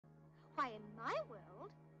Why, in my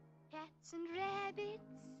world, cats and rabbits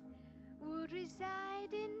would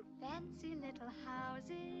reside in fancy little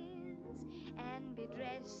houses and be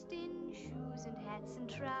dressed in shoes and hats and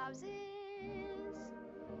trousers.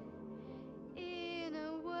 In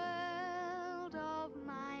a world of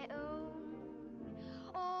my own,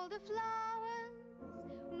 all the flowers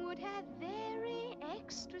would have very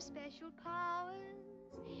extra special powers.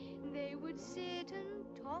 They would sit and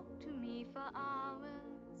talk to me for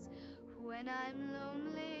hours when I'm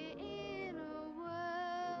lonely in a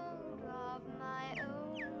world of my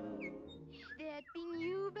own. There'd be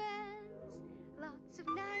new birds, lots of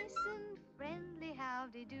nice and friendly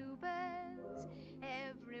howdy-do birds.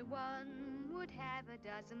 Everyone would have a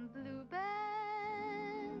dozen bluebirds.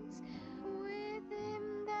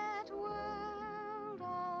 Within that world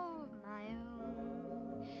of my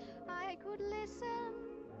own, I could listen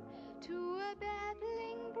to a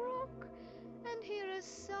babbling brook and hear a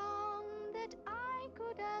song that I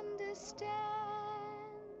could understand.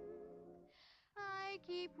 I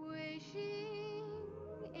keep wishing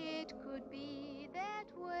it could be that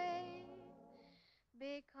way,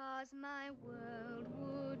 because my world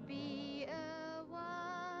would be a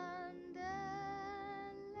wonderland.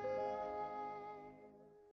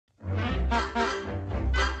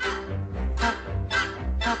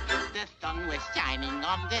 The sun was shining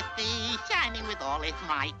on the sea, shining with all its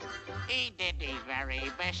might. He did his very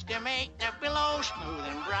best to make the billows smooth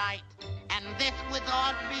and bright. And this was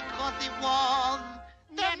odd because it was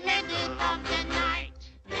the middle of the night.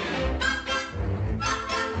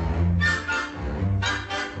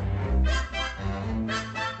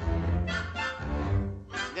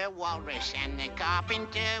 The walrus and the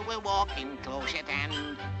carpenter were walking close at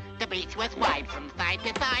hand. The beach was wide from side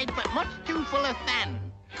to side, but much too full of sand.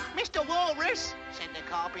 Mr. Walrus, said the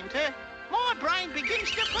carpenter, my brain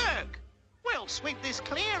begins to perk. We'll sweep this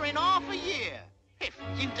clear in half a year, if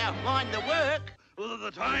you don't mind the work. Well,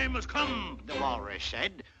 the time has come, the walrus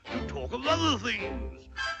said, to talk of other things,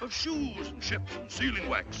 of shoes and ships and sealing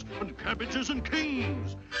wax and cabbages and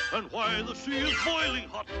kings, and why the sea is boiling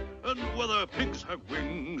hot and whether pigs have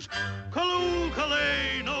wings. Callooh,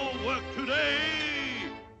 Calais, no work today,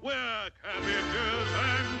 we're cabbages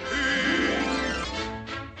and kings.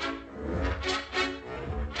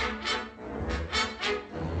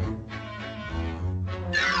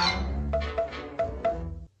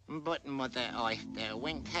 But Mother Oyster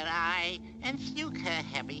winked her eye and shook her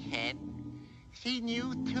heavy head. She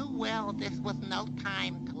knew too well this was no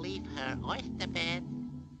time to leave her oyster bed.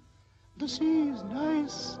 The sea's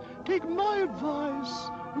nice. Take my advice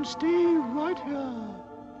and stay right here,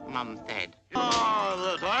 Mum said. Ah,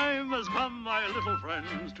 the time has come, my little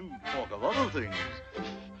friends, to talk of other things.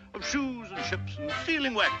 Of shoes and ships and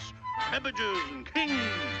sealing wax, cabbages and kings,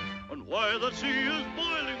 and why the sea is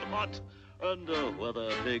boiling hot, and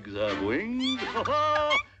whether pigs have wings.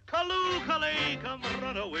 Callooh, Calais, come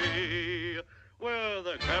run away, where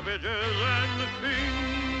the cabbages and the kings.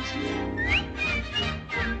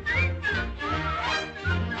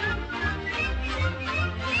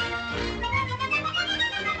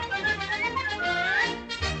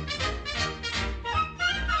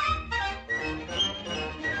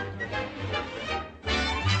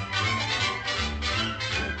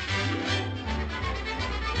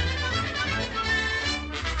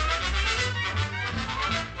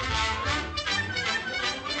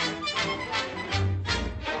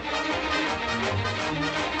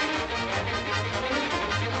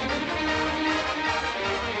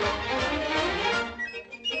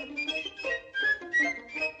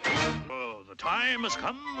 Time has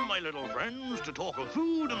come, my little friends, to talk of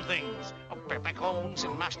food and things. Of peppercorns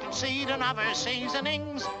and mustard seed and other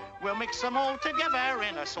seasonings. We'll mix them all together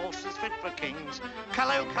in a sauce that's fit for kings.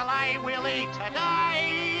 Callooh, Calais, we'll eat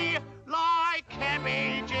today like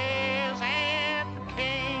cabbages